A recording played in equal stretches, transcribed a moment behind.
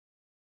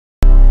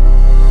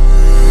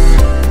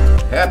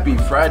Happy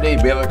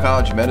Friday, Baylor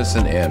College of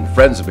Medicine and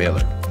friends of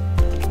Baylor.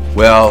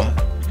 Well,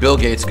 Bill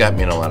Gates got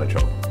me in a lot of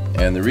trouble.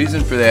 And the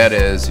reason for that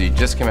is he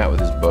just came out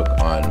with his book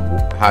on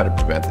how to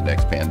prevent the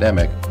next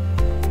pandemic.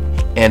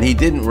 And he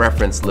didn't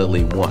reference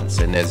Lily once.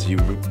 And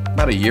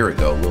about a year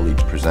ago, Lily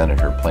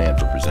presented her plan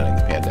for presenting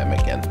the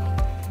pandemic,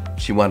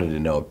 and she wanted to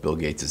know if Bill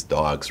Gates'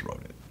 dogs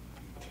wrote it.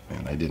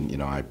 And I didn't,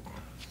 I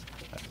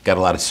got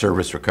a lot of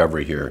service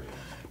recovery here.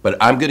 But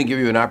I'm going to give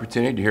you an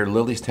opportunity to hear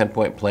Lily's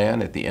 10-point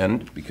plan at the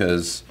end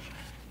because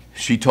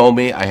she told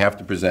me I have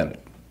to present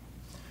it.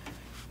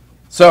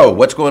 So,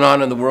 what's going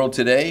on in the world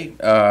today?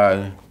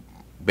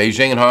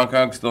 Beijing and Hong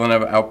Kong still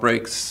have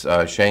outbreaks.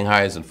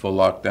 Shanghai is in full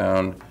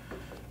lockdown.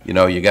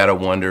 You got to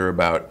wonder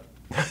about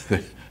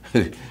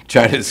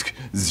China's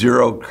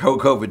zero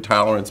COVID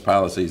tolerance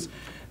policies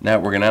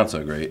not working out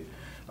so great.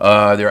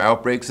 There are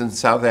outbreaks in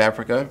South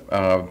Africa,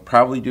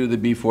 probably due to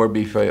the B4,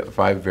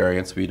 B5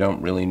 variants. We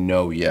don't really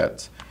know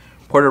yet.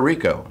 Puerto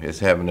Rico is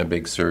having a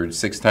big surge,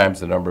 6 times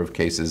the number of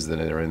cases that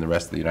are in the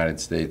rest of the United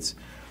States.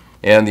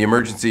 And the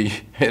emergency,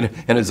 and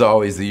as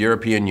always, the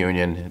European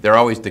Union, they're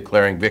always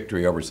declaring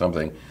victory over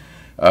something.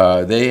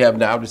 They have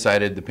now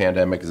decided the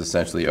pandemic is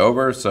essentially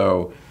over,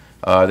 so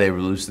they've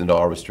loosened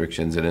all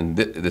restrictions. And in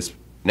this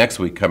next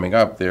week coming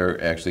up,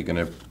 they're actually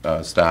going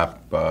to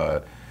stop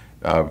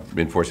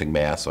enforcing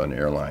masks on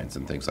airlines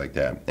and things like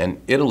that.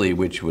 And Italy,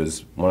 which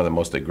was one of the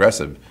most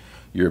aggressive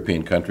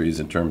European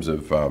countries in terms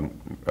of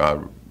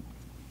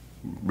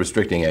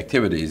restricting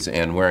activities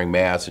and wearing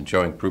masks and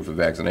showing proof of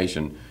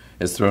vaccination,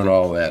 has thrown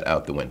all that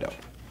out the window.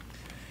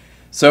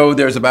 So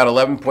there's about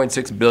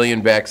 11.6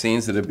 billion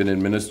vaccines that have been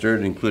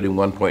administered, including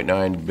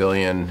 1.9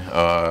 billion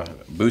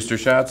booster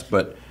shots.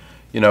 But,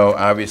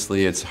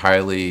 obviously it's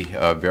highly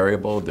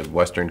variable. The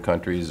Western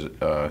countries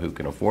who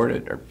can afford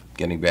it are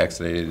getting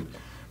vaccinated.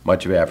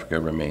 Much of Africa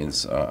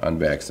remains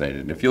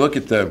unvaccinated. And if you look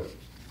at the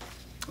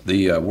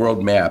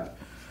world map,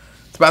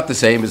 it's about the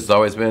same as it's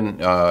always been.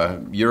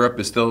 Europe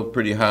is still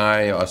pretty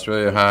high,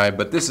 Australia high,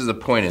 but this is a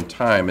point in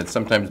time. It's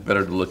sometimes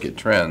better to look at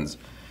trends.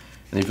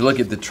 And if you look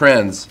at the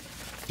trends,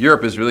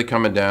 Europe is really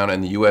coming down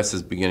and the U.S.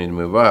 is beginning to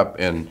move up.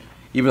 And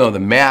even though the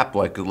map,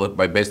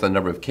 based on the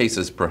number of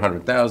cases per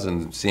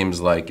 100,000, seems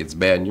like it's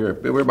bad in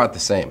Europe, we're about the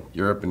same.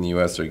 Europe and the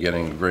U.S. are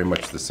getting very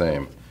much the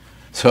same.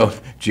 So,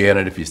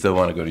 Janet, if you still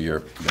want to go to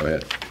Europe, go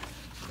ahead.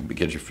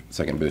 Get your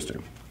second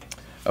booster.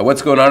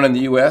 What's going on in the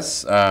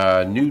U.S.?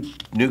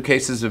 New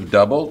cases have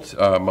doubled,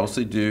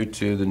 mostly due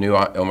to the new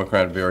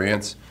Omicron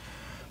variants.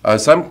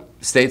 Some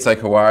states like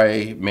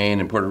Hawaii, Maine,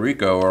 and Puerto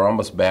Rico are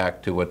almost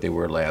back to what they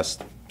were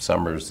last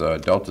summer's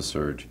Delta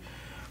surge.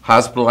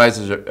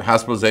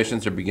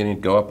 Hospitalizations are beginning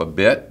to go up a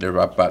bit. They're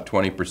up about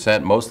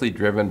 20%, mostly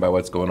driven by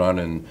what's going on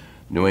in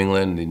New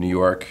England, New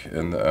York,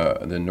 and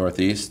the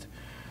Northeast.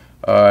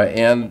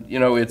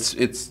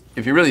 It's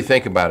if you really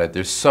think about it,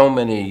 there's so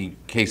many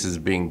cases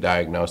being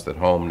diagnosed at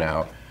home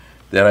now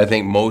that I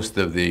think most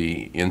of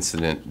the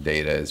incident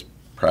data is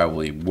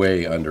probably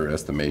way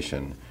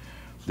underestimation.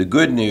 The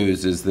good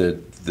news is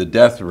that the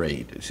death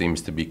rate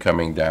seems to be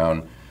coming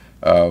down.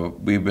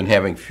 We've been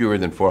having fewer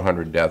than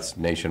 400 deaths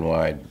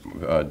nationwide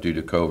due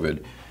to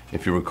COVID.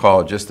 If you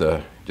recall, just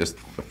a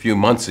few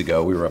months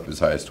ago, we were up as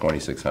high as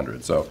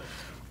 2,600. So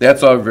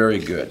that's all very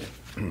good.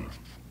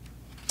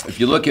 If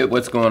you look at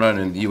what's going on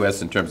in the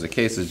U.S. in terms of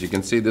cases, you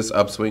can see this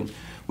upswing.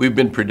 We've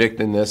been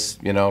predicting this,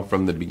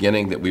 from the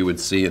beginning that we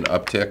would see an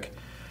uptick.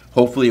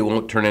 Hopefully it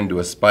won't turn into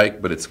a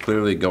spike, but it's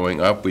clearly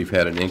going up. We've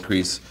had an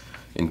increase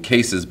in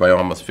cases by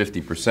almost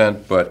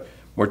 50%, but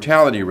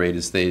mortality rate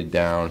has stayed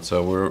down,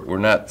 so we're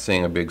not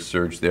seeing a big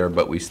surge there,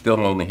 but we still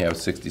only have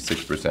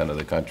 66% of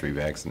the country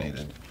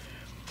vaccinated.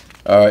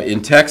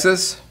 In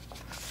Texas,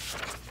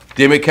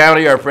 Dimmitt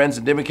County, our friends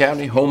in Dimmitt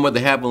County, home of the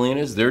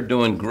Javelinas, they're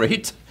doing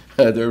great.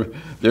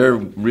 They're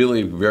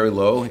really very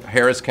low.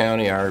 Harris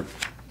County, our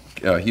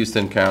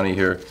Houston County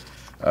here,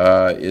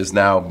 is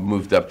now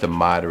moved up to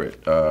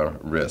moderate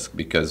risk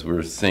because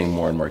we're seeing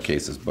more and more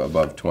cases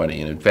above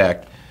 20. And in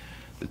fact,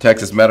 the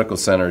Texas Medical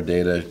Center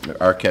data,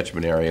 our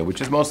catchment area,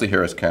 which is mostly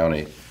Harris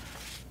County,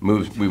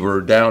 we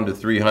were down to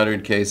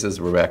 300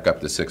 cases. We're back up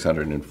to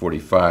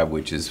 645,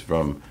 which is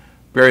from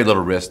very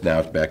little risk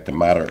now back to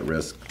moderate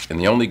risk. And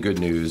the only good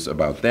news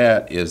about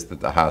that is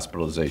that the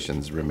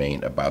hospitalizations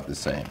remain about the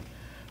same.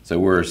 So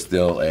we're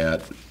still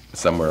at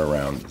somewhere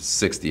around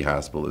 60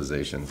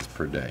 hospitalizations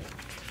per day.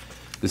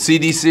 The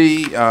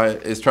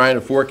CDC is trying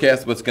to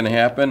forecast what's going to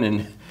happen,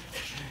 and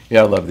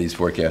I love these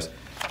forecasts.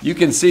 You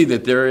can see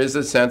that there is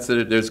a sense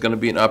that there's going to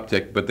be an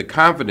uptick, but the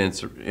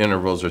confidence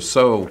intervals are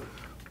so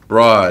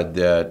broad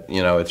that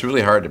it's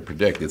really hard to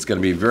predict. It's going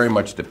to be very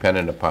much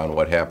dependent upon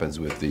what happens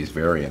with these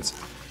variants.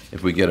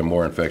 If we get a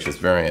more infectious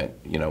variant,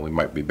 we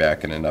might be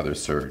back in another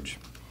surge.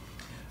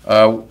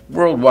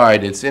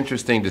 Worldwide, it's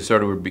interesting to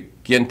sort of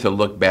begin to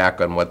look back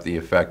on what the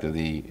effect of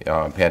the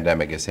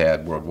pandemic has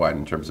had worldwide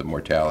in terms of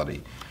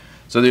mortality.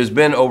 So there's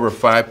been over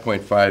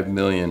 5.5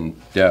 million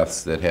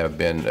deaths that have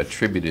been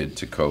attributed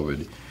to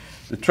COVID.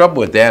 The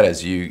trouble with that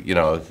is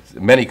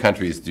many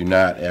countries do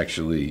not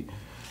actually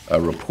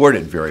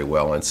reported very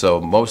well. And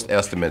so most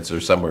estimates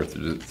are somewhere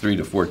 3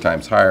 to 4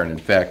 times higher. And in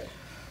fact,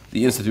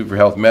 the Institute for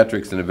Health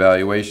Metrics and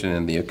Evaluation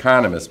and The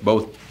Economist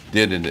both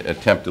did an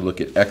attempt to look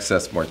at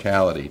excess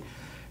mortality.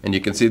 And you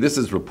can see this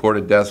is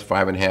reported deaths,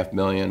 5.5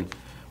 million.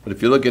 But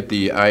if you look at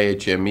the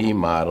IHME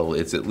model,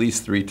 it's at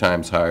least 3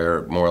 times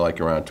higher, more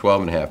like around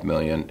 12.5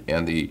 million.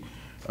 And the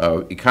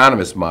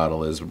Economist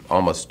model is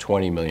almost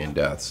 20 million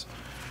deaths.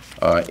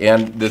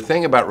 And the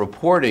thing about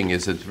reporting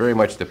is it's very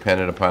much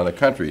dependent upon the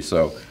country.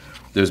 So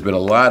there's been a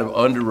lot of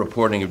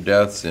underreporting of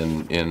deaths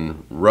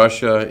in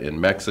Russia, in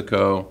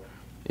Mexico,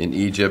 in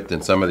Egypt,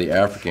 and some of the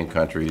African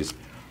countries.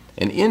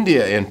 And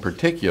India in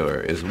particular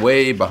is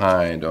way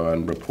behind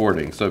on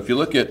reporting. So if you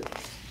look at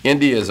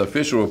India's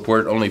official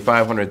report, only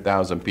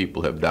 500,000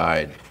 people have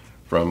died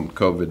from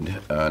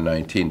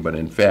COVID-19, but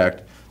in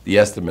fact, the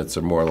estimates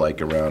are more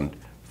like around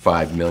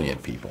 5 million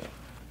people,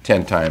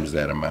 10 times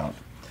that amount.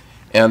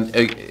 And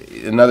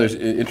another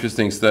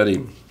interesting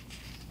study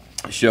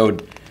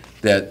showed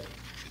that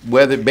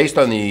whether based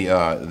on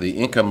the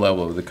income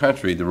level of the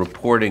country, the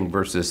reporting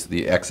versus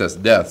the excess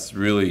deaths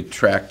really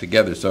track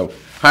together. So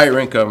higher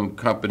income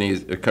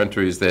countries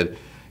that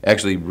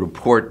actually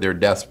report their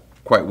deaths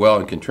quite well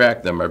and can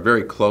track them are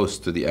very close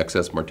to the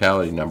excess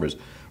mortality numbers.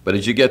 But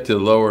as you get to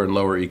lower and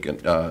lower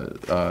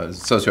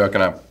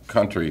socioeconomic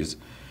countries,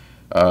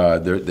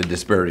 the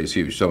disparity is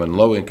huge. So in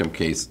low-income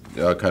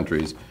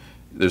countries,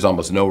 there's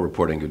almost no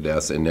reporting of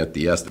deaths, and yet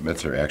the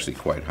estimates are actually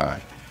quite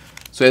high.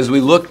 So as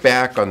we look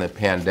back on the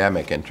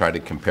pandemic and try to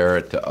compare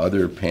it to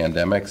other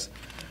pandemics,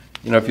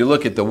 if you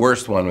look at the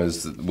worst one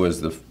was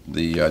the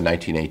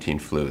 1918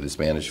 flu, the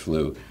Spanish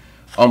flu.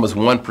 Almost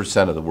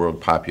 1% of the world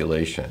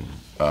population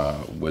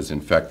was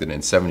infected,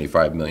 and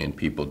 75 million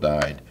people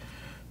died.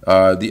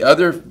 The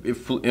other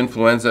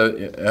influenza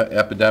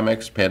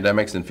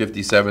pandemics in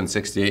 57,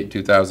 68,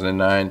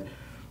 2009,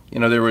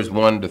 there was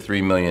 1 to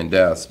 3 million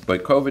deaths.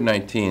 But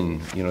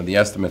COVID-19, the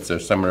estimates are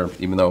somewhere,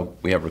 even though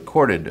we have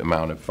recorded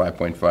amount of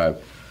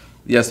 5.5,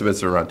 the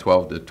estimates are around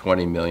 12 to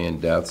 20 million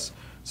deaths.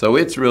 So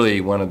it's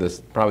really one of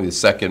probably the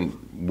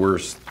second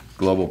worst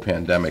global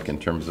pandemic in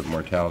terms of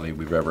mortality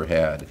we've ever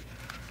had.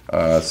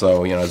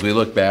 So as we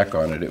look back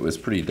on it, it was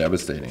pretty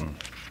devastating.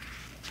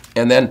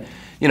 And then,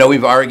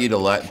 we've argued a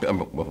lot.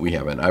 Well, we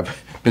haven't.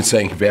 I've been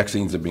saying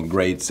vaccines have been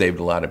great, saved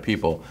a lot of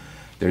people.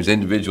 There's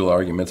individual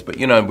arguments, but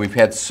we've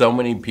had so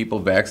many people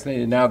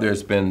vaccinated now.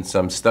 There's been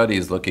some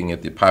studies looking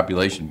at the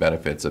population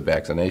benefits of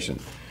vaccination,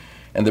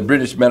 and the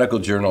British Medical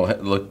Journal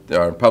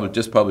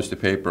just published a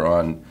paper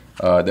on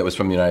that was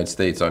from the United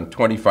States on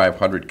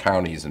 2,500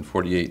 counties in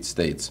 48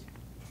 states,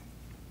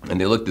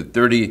 and they looked at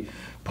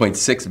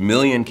 30.6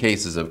 million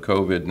cases of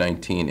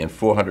COVID-19 and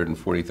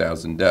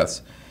 440,000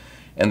 deaths,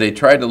 and they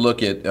tried to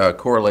look at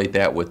correlate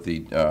that with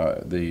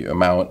the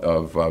amount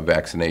of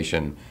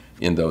vaccination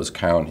in those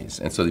counties.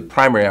 And so the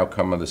primary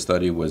outcome of the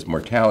study was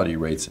mortality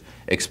rates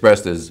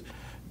expressed as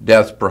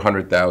deaths per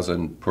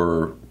 100,000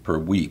 per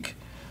week.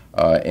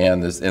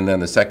 And then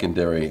the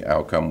secondary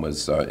outcome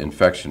was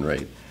infection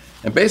rate.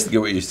 And basically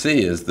what you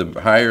see is the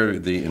higher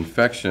the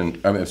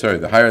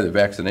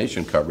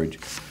vaccination coverage,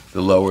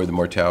 the lower the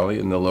mortality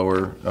and the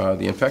lower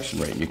the infection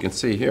rate. And you can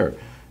see here,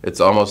 it's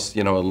almost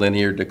a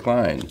linear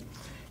decline.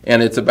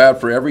 And it's about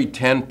for every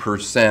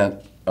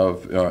 10%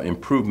 of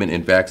improvement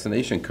in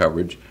vaccination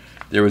coverage,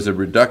 there was a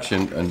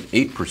reduction in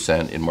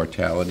 8% in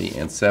mortality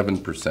and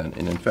 7%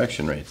 in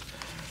infection rates.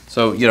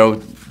 So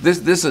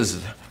this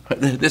is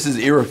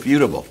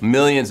irrefutable.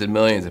 Millions and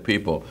millions of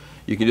people.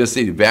 You can just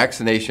see the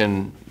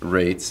vaccination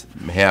rates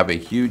have a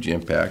huge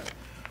impact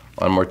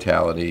on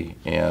mortality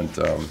and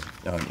on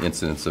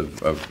incidence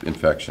of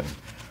infection.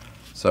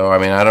 So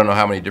I don't know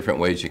how many different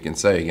ways you can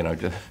say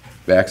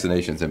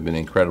vaccinations have been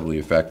incredibly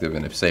effective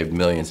and have saved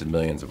millions and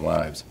millions of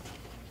lives.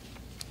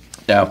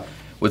 Now,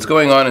 what's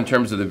going on in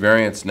terms of the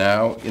variants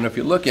now, if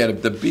you look at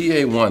it, the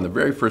BA1, the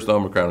very first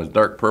Omicron, was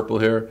dark purple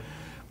here,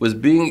 was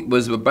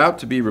about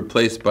to be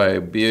replaced by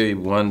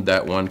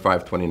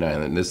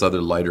BA1.1529, and this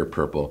other lighter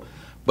purple.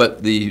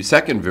 But the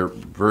second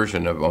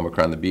version of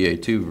Omicron, the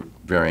BA2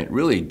 variant,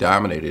 really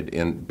dominated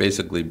and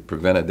basically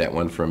prevented that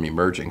one from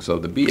emerging. So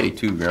the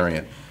BA2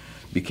 variant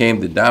became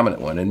the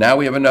dominant one. And now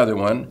we have another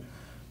one,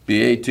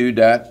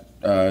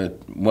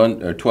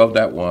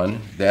 BA2.12.1,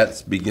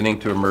 that's beginning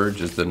to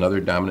emerge as another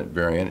dominant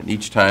variant. And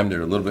each time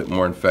they're a little bit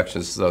more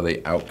infectious, so they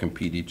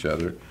outcompete each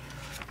other.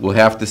 We'll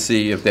have to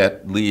see if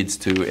that leads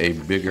to a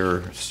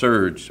bigger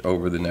surge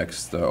over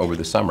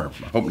the summer.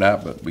 I hope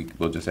not, but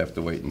we'll just have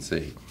to wait and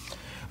see.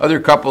 Other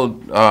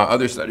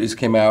studies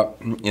came out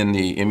in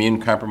the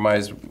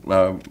immune-compromised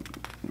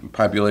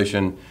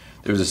population.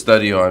 There was a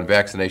study on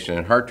vaccination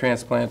and heart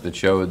transplant that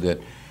showed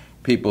that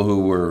people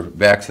who were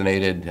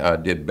vaccinated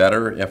did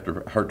better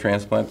after heart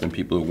transplant than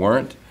people who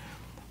weren't.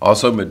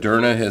 Also,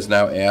 Moderna has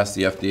now asked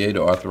the FDA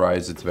to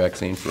authorize its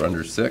vaccine for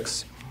under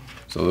 6.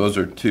 So those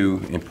are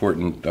two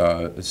important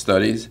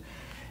studies.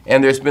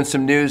 And there's been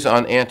some news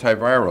on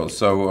antivirals.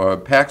 So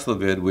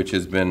Paxlovid, which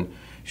has been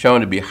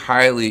shown to be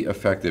highly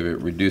effective at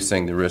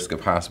reducing the risk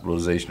of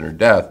hospitalization or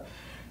death,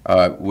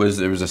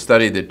 there was a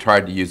study that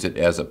tried to use it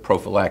as a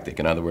prophylactic.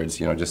 In other words,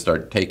 just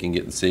start taking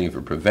it and seeing if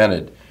it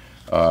prevented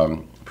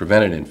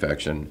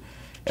infection.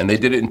 And they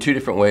did it in 2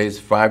 different ways,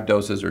 5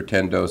 doses or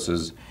 10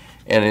 doses.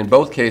 And in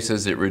both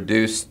cases, it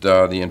reduced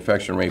the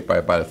infection rate by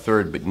about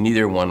 1/3, but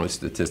neither one was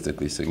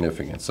statistically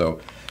significant. So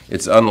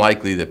it's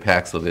unlikely that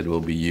Paxlovid will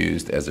be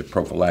used as a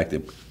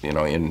prophylactic,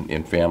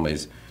 in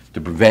families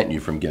to prevent you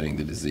from getting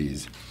the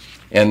disease.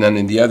 And then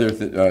in the other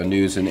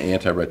news in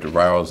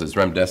antiretrovirals is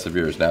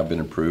remdesivir has now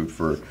been approved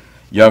for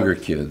younger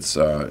kids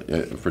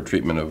for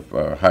treatment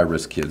of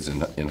high-risk kids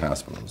in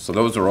hospitals. So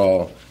those are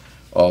all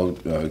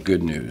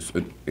good news,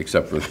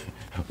 except for,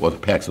 the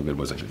Paxlovid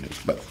wasn't good news.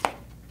 But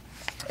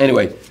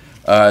anyway,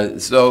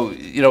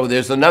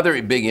 there's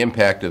another big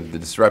impact of the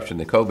disruption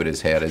that COVID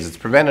has had is it's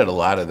prevented a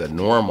lot of the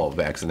normal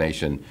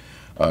vaccinations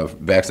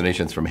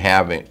from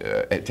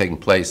taking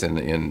place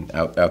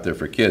out there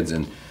for kids.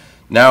 And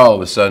now all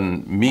of a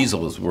sudden,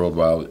 measles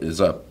worldwide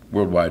is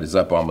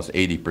up almost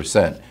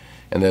 80%.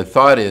 And the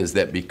thought is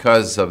that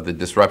because of the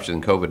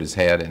disruption COVID has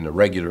had in the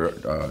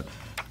regular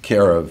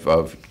care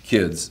of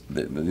kids,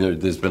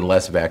 there's been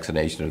less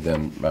vaccination of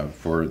them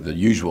for the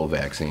usual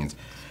vaccines.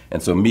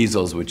 And so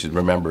measles, which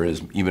remember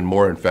is even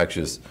more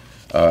infectious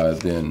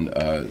than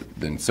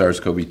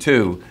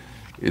SARS-CoV-2,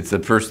 it's the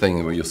first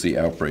thing where you'll see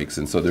outbreaks.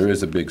 And so there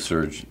is a big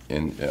surge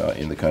in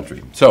the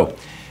country. So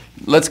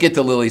let's get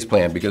to Lily's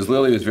plan, because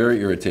Lily was very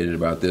irritated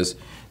about this.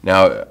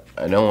 Now,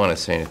 I don't want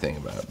to say anything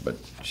about it, but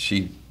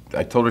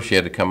I told her she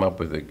had to come up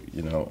with a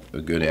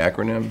good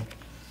acronym,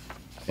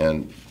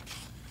 and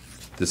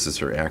this is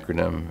her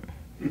acronym.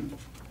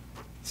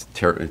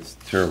 It's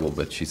terrible,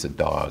 but she's a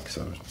dog,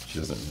 so she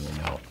doesn't really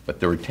know. But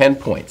there were 10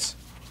 points.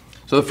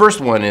 So the first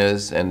one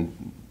is,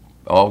 and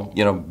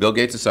Bill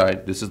Gates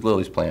aside, this is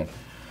Lily's plan.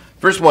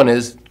 First one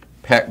is,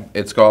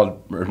 it's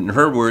called, in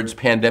her words,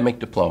 pandemic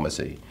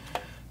diplomacy.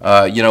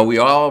 We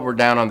all were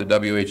down on the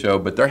WHO,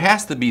 but there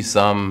has to be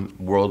some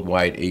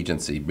worldwide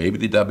agency, maybe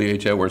the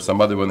WHO or some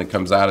other one that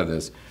comes out of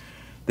this,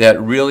 that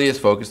really is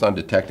focused on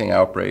detecting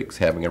outbreaks,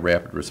 having a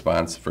rapid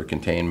response for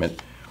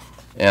containment,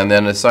 and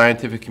then a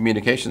scientific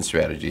communication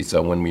strategy.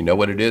 So when we know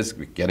what it is,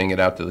 getting it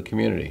out to the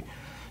community.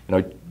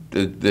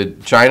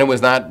 China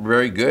was not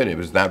very good. It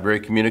was not very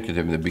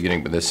communicative in the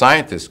beginning, but the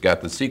scientists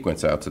got the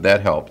sequence out, so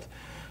that helped.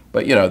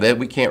 But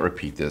we can't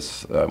repeat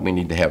this. We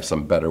need to have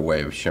some better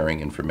way of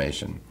sharing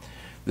information.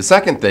 The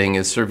second thing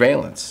is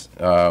surveillance.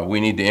 We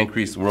need to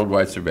increase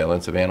worldwide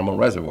surveillance of animal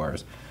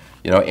reservoirs,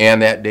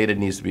 and that data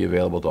needs to be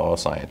available to all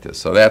scientists.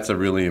 So that's a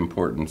really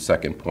important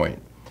second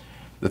point.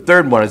 The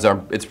third one is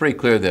it's pretty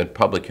clear that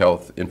public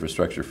health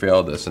infrastructure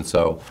failed us, and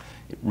so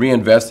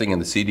reinvesting in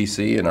the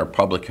CDC and our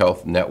public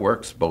health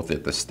networks, both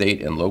at the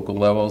state and local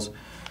levels,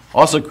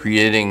 also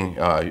creating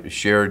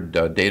shared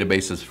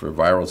databases for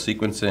viral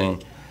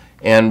sequencing,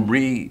 and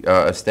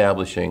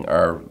re-establishing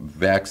our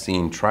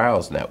vaccine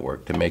trials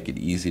network to make it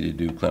easy to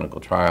do clinical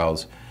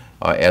trials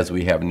as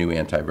we have new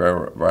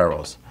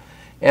antivirals.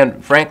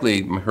 And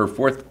frankly, her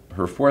fourth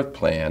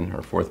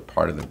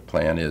part of the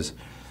plan is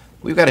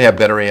we've got to have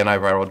better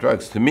antiviral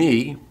drugs. To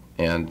me,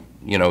 and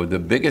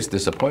the biggest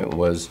disappointment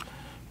was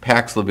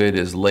Paxlovid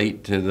is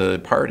late to the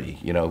party.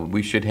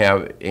 We should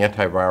have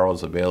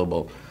antivirals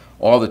available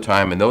all the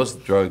time, and those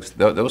drugs,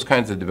 those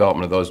kinds of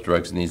development of those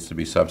drugs needs to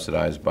be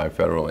subsidized by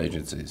federal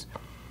agencies.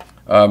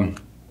 One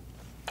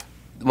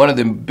of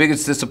the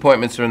biggest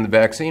disappointments in the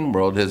vaccine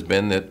world has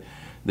been that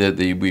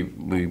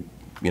the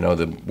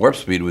warp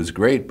speed was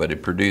great, but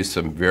it produced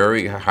some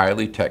very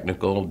highly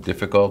technical,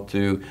 difficult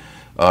to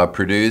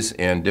produce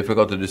and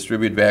difficult to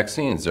distribute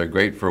vaccines. They're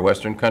great for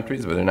Western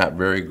countries, but they're not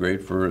very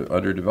great for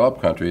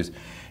underdeveloped countries.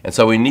 And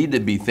so we need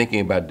to be thinking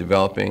about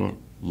developing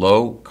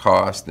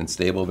low-cost and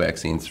stable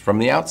vaccines from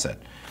the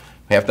outset.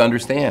 We have to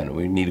understand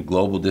we need a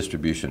global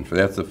distribution.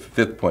 That's the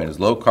fifth point, is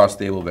low-cost,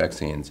 stable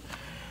vaccines.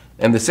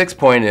 And the sixth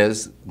point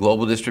is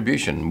global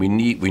distribution. We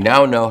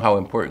now know how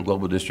important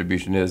global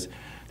distribution is.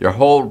 There are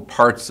whole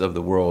parts of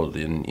the world,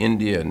 in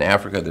India and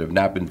Africa, that have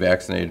not been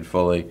vaccinated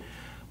fully.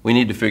 We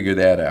need to figure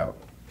that out.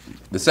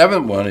 The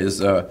seventh one is,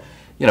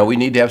 we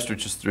need to have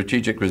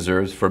strategic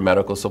reserves for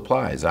medical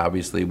supplies.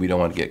 Obviously, we don't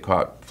want to get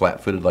caught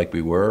flat-footed like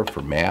we were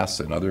for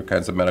masks and other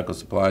kinds of medical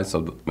supplies,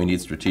 so we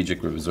need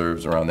strategic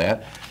reserves around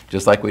that,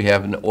 just like we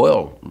have an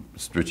oil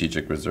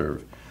strategic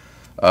reserve.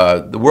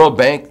 The World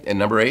Bank, at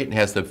number 8,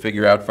 has to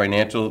figure out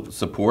financial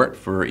support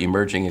for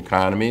emerging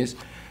economies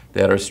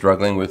that are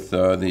struggling with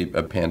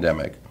the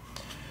pandemic.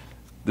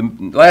 The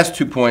last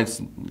 2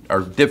 points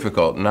are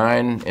difficult,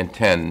 9 and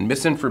 10.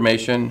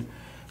 Misinformation.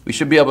 We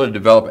should be able to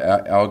develop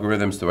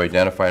algorithms to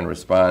identify and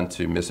respond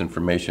to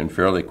misinformation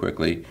fairly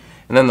quickly.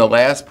 And then the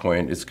last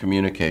point is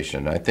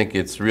communication. I think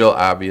it's real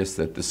obvious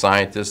that the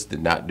scientists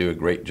did not do a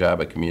great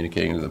job at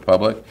communicating to the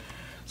public.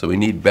 So we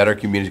need better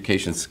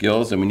communication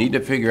skills, and we need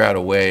to figure out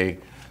a way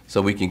so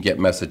we can get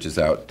messages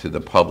out to the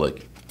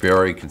public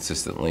very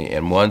consistently,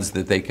 and ones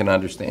that they can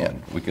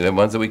understand.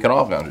 Ones that we can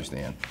all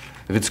understand.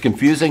 If it's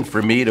confusing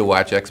for me to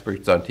watch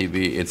experts on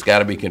TV, it's got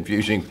to be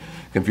confusing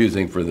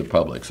for the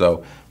public.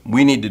 So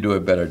we need to do a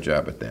better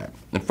job at that.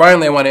 And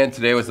finally, I want to end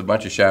today with a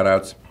bunch of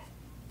shout-outs.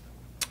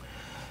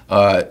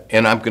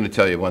 And I'm going to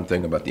tell you one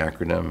thing about the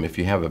acronym. If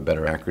you have a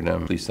better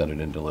acronym, please send it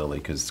in to Lily,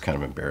 because it's kind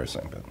of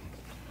embarrassing, but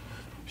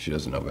she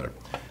doesn't know better.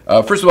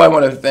 First of all, I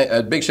want to thank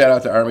a big shout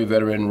out to Army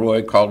veteran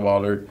Roy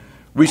Caldwalder.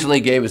 Recently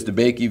gave his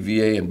DeBakey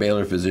VA and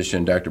Baylor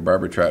physician, Dr.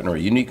 Barbara Troutner, a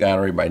unique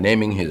honor by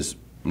naming his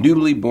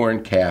newly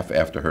born calf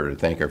after her to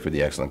thank her for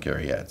the excellent care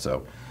he had.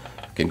 So,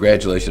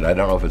 congratulations. I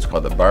don't know if it's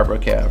called the Barbara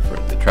calf or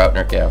the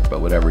Troutner calf,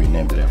 but whatever, he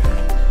named it after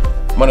her.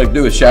 I want to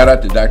do a shout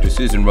out to Dr.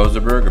 Susan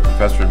Rosenberg, a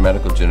professor of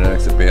medical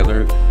genetics at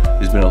Baylor,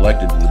 who's been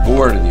elected to the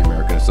board of the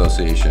American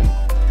Association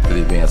for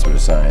the Advancement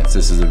of Science.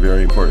 This is a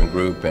very important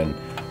group, and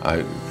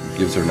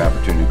gives her an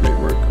opportunity to do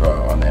great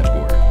work on that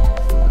board.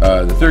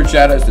 The third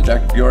shout out is to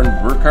Dr. Bjorn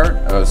Burkhardt,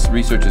 a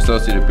research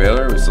associate at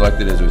Baylor, who was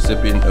selected as a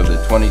recipient of the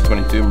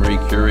 2022 Marie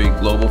Curie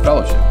Global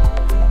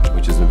Fellowship,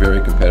 which is a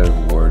very competitive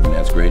award, and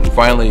that's great. And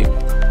finally,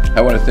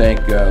 I want to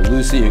thank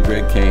Lucy and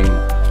Greg Kane,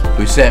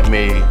 who sent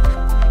me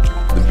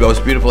the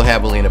most beautiful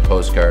Javelina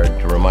postcard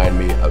to remind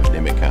me of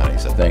Dimmitt County.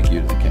 So thank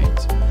you to the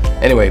Canes.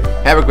 Anyway,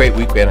 have a great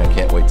week, man. I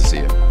can't wait to see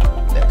you.